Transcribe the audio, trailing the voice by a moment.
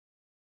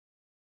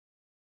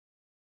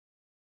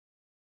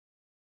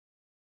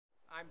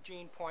I'm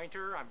Gene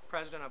Pointer. I'm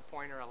president of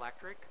Pointer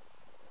Electric.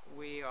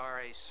 We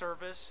are a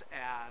service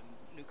and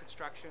new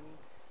construction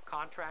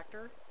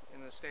contractor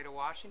in the state of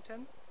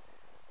Washington.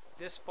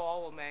 This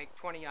fall will make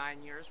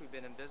 29 years we've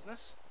been in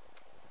business,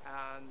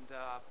 and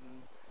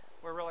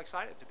we're real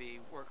excited to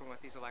be working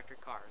with these electric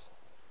cars.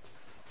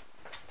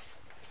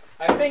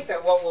 I think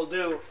that what we'll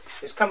do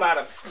is come out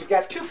of, you've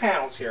got two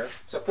panels here.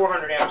 It's a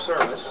 400 amp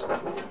service,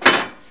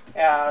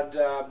 and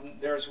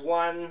there's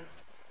one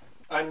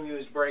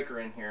unused breaker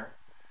in here.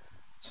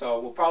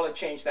 So we'll probably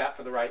change that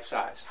for the right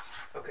size.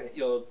 Okay.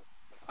 You'll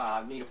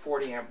need a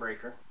 40 amp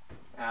breaker,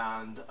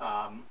 and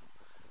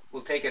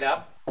we'll take it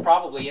up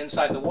probably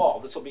inside the wall.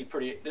 This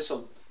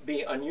will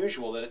be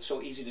unusual that it's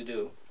so easy to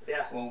do.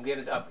 Yeah. We'll get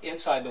it up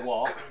inside the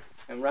wall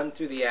and run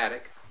through the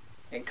attic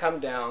and come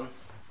down.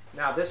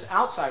 Now this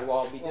outside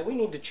wall, we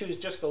need to choose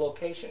just the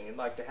location you'd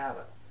like to have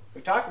it.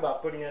 We talked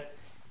about putting it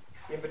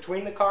in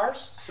between the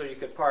cars, so you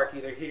could park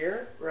either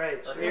here or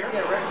here.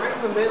 Yeah, right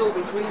in the middle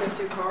between the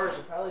two cars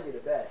would probably be the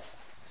best.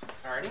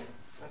 Alrighty,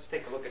 let's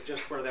take a look at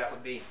just where that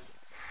would be.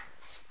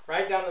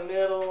 Right down the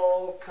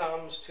middle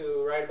comes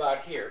to right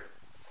about here.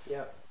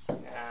 Yep.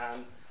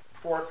 And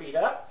 4 feet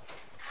up.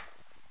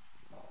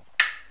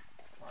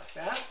 Mark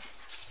that.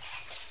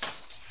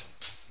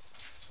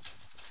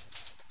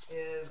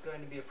 Is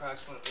going to be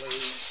approximately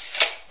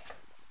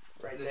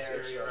Right this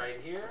there, area right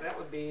here. That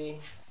would be,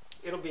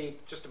 it'll be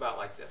just about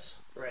like this.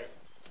 Right.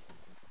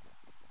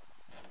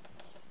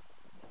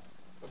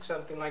 Look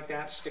something like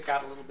that, stick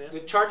out a little bit.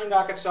 The charging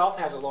dock itself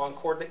has a long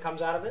cord that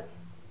comes out of it.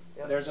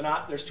 Yep.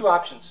 There's two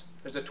options.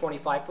 There's a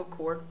 25-foot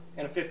cord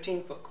and a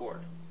 15-foot cord.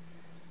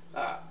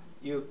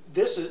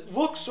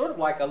 Looks sort of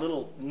like a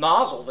little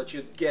nozzle that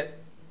you get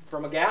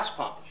from a gas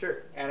pump.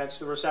 Sure. And it's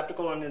the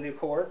receptacle under the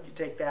cord. You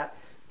take that,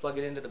 plug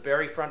it into the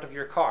very front of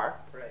your car.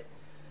 Right.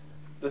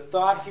 The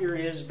thought here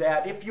is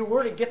that if you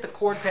were to get the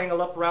cord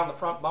tangled up around the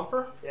front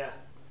bumper, yeah,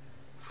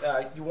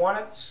 you want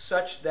it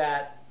such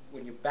that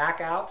when you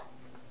back out,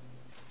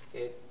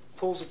 it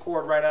pulls the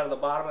cord right out of the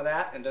bottom of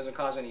that and doesn't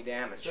cause any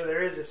damage. So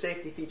there is a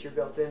safety feature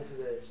built into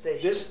the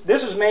station.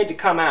 This is made to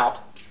come out,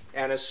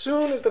 and as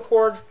soon as the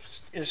cord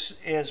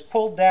is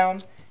pulled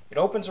down, it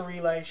opens a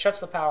relay, shuts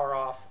the power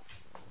off,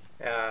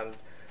 and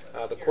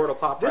the cord will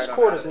pop right on. This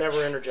cord is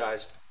never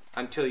energized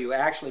until you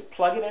actually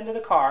plug it into the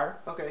car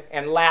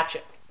and latch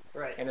it.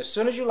 Right. And as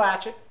soon as you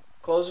latch it,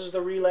 closes the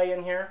relay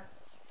in here,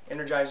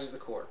 energizes the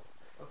cord.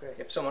 Okay.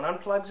 If someone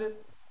unplugs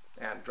it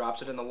and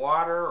drops it in the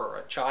water, or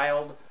a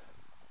child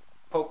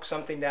pokes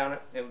something down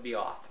it, it would be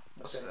off.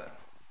 It's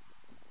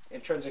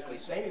intrinsically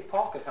safe. Maybe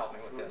Paul could help me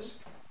with this.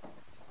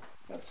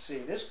 Let's see,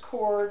 this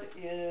cord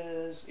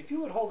is, if you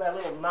would hold that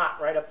little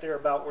knot right up there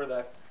about where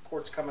the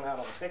cord's coming out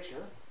on the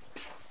picture.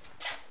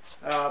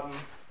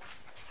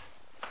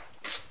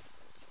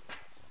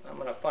 I'm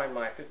going to find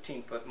my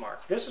 15-foot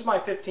mark. This is my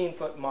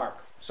 15-foot mark,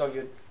 so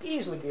you'd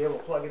easily be able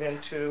to plug it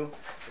into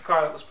the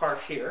car that was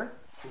parked here,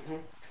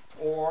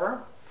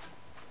 or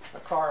a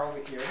car over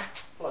here,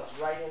 plugs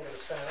right into the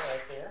center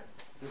right there.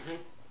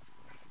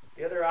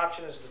 The other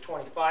option is the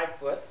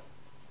 25-foot,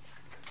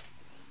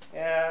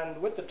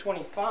 and with the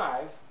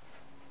 25,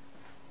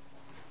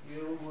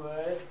 you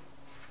would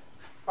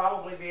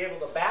probably be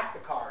able to back the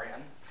car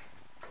in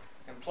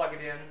and plug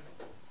it in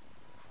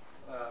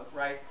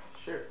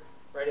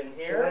right in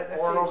here, that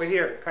or over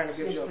here. It kind of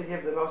seems gives to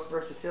give the most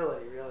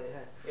versatility, really.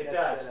 It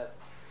does.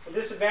 The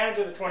disadvantage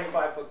of the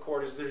 25-foot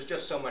cord is there's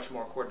just so much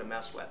more cord to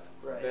mess with.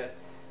 Right. But,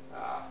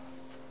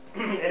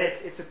 and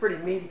it's a pretty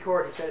meaty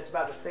cord. You said it's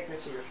about the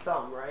thickness of your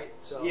thumb, right?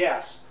 So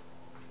yes.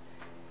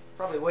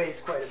 Probably weighs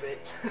quite a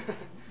bit.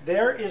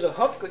 There is a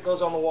hook that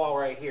goes on the wall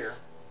right here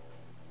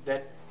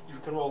that you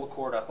can roll the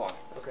cord up on.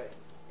 Okay.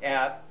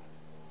 And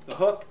the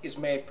hook is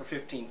made for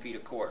 15 feet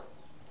of cord.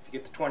 If you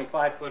get the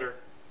 25-footer,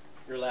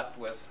 you're left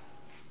with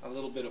a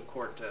little bit of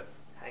cord to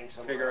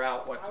figure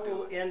out what to do. I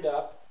will end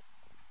up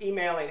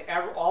emailing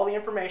all the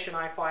information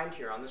I find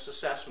here on this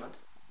assessment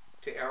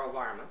to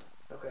AeroVironment.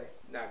 Okay.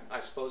 Now, I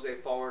suppose they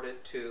forward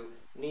it to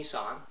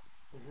Nissan,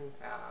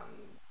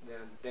 then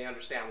they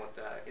understand what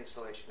the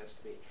installation is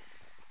to be.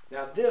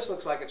 Now, this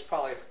looks like it's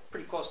probably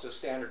pretty close to a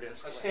standard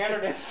installation. A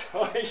standard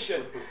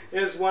installation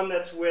is one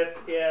that's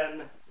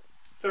within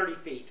 30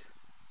 feet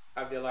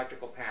of the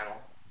electrical panel,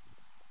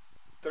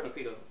 30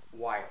 feet of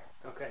wire.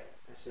 Okay.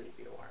 That's 30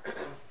 feet of wire.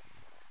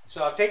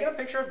 So I've taken a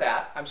picture of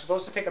that. I'm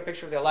supposed to take a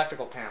picture of the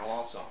electrical panel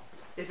also.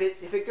 If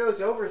it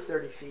goes over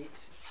 30 feet,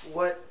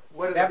 what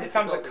are that the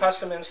becomes a difficulties?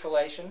 custom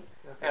installation,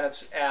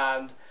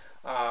 and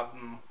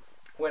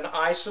when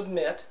I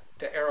submit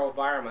to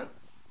AeroVironment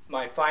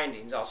my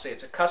findings, I'll say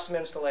it's a custom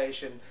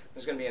installation.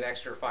 There's going to be an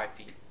extra 5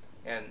 feet,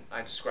 and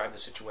I describe the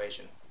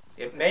situation.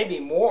 It may be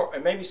more.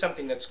 It may be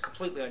something that's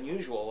completely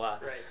unusual.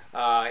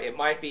 It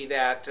might be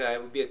that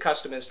it would be a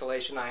custom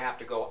installation. I have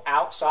to go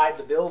outside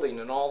the building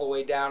and all the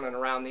way down and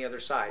around the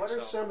other side. What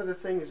are some of the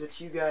things that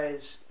you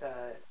guys?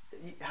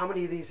 How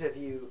many of these have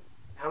you?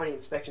 How many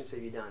inspections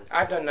have you done?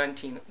 I've done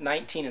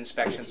 19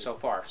 inspections so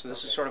far. So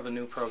this is sort of a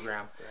new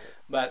program. Right.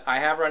 But I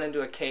have run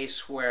into a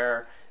case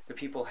where the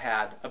people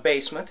had a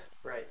basement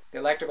Right. The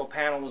electrical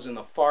panel was in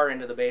the far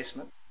end of the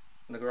basement,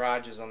 and the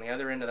garage is on the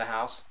other end of the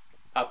house,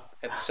 up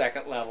at the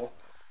second level.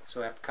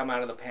 So I have to come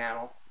out of the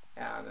panel,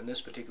 and in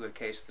this particular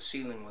case, the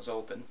ceiling was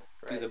open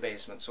through the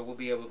basement. So we'll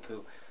be able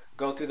to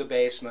go through the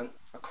basement,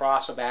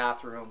 across a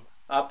bathroom,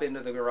 up into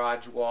the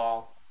garage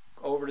wall,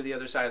 over to the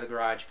other side of the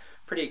garage.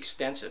 Pretty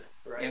extensive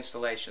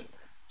installation.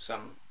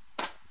 Some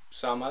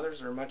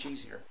others are much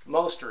easier.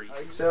 Most are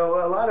easy.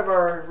 So a lot of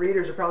our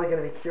readers are probably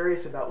going to be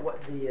curious about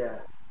what the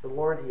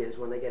warranty is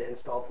when they get it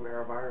installed from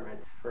AeroVironment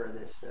for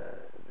this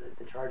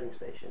the charging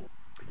station.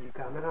 Can you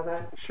comment on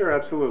that? Sure,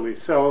 absolutely.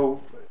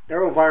 So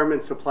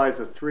AeroVironment supplies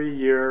a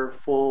 3-year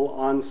full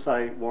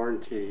on-site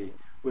warranty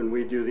when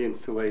we do the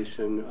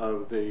installation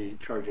of the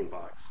charging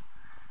box.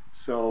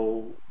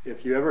 So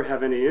if you ever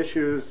have any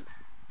issues,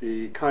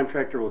 the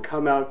contractor will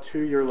come out to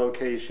your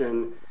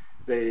location.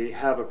 They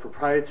have a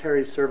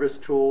proprietary service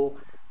tool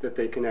that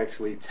they can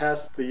actually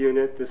test the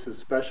unit. This is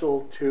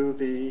special to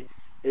the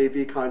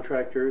AV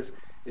contractors.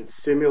 It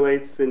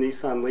simulates the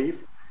Nissan Leaf,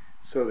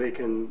 so they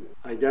can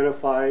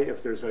identify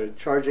if there's a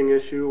charging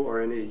issue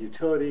or any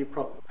utility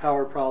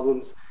power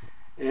problems.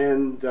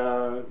 And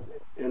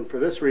for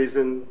this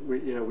reason, we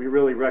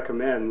really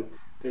recommend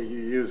that you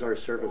use our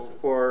service.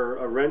 For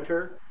a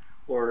renter,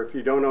 or if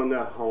you don't own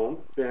the home,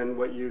 then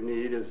what you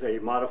need is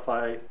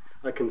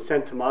a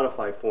consent to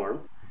modify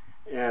form,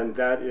 and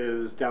that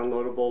is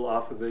downloadable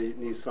off of the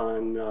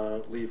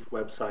Nissan Leaf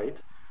website.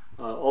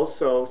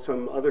 Also,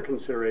 some other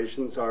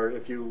considerations are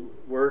if you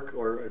work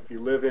or if you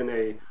live in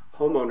a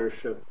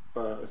homeownership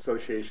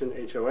association,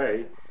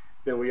 HOA,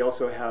 then we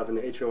also have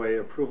an HOA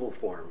approval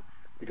form,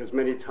 because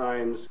many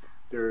times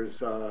there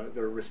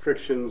are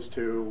restrictions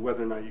to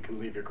whether or not you can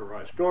leave your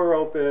garage door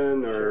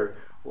open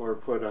or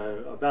put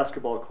a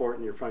basketball court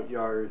in your front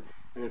yard.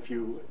 And if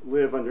you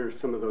live under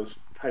some of those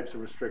types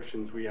of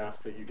restrictions, we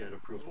ask that you get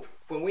approval.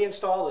 When we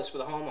install this for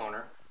the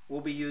homeowner,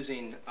 we'll be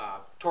using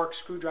torque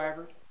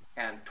screwdriver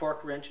and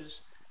torque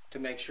wrenches to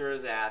make sure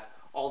that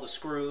all the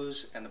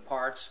screws and the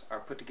parts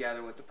are put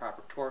together with the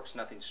proper torques,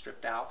 nothing's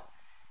stripped out.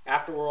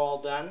 After we're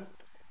all done,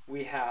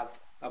 we have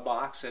a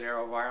box that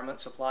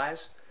AeroVironment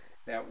supplies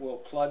that we'll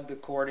plug the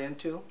cord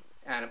into,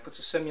 and it puts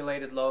a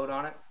simulated load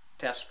on it,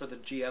 tests for the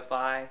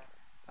GFI,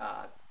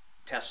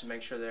 tests to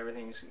make sure that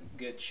everything's in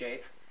good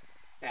shape.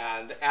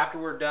 And after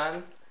we're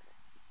done,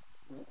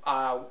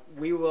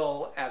 we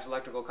will, as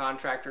electrical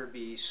contractor,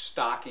 be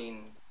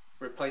stocking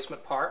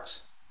replacement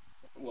parts.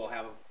 We'll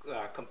have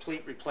a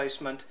complete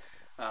replacement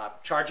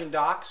charging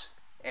docks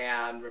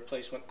and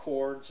replacement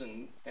cords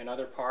and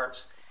other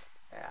parts,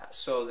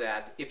 so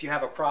that if you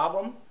have a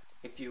problem,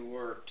 if you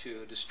were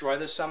to destroy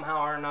this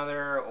somehow or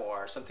another,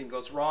 or something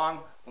goes wrong,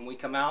 when we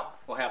come out,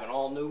 we'll have an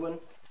all new one.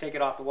 Take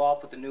it off the wall,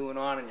 put the new one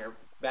on, and you're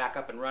back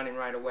up and running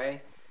right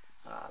away.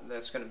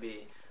 That's going to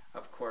be,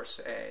 of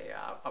course,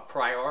 a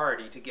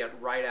priority to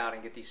get right out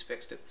and get these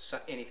fixed if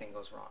anything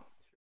goes wrong.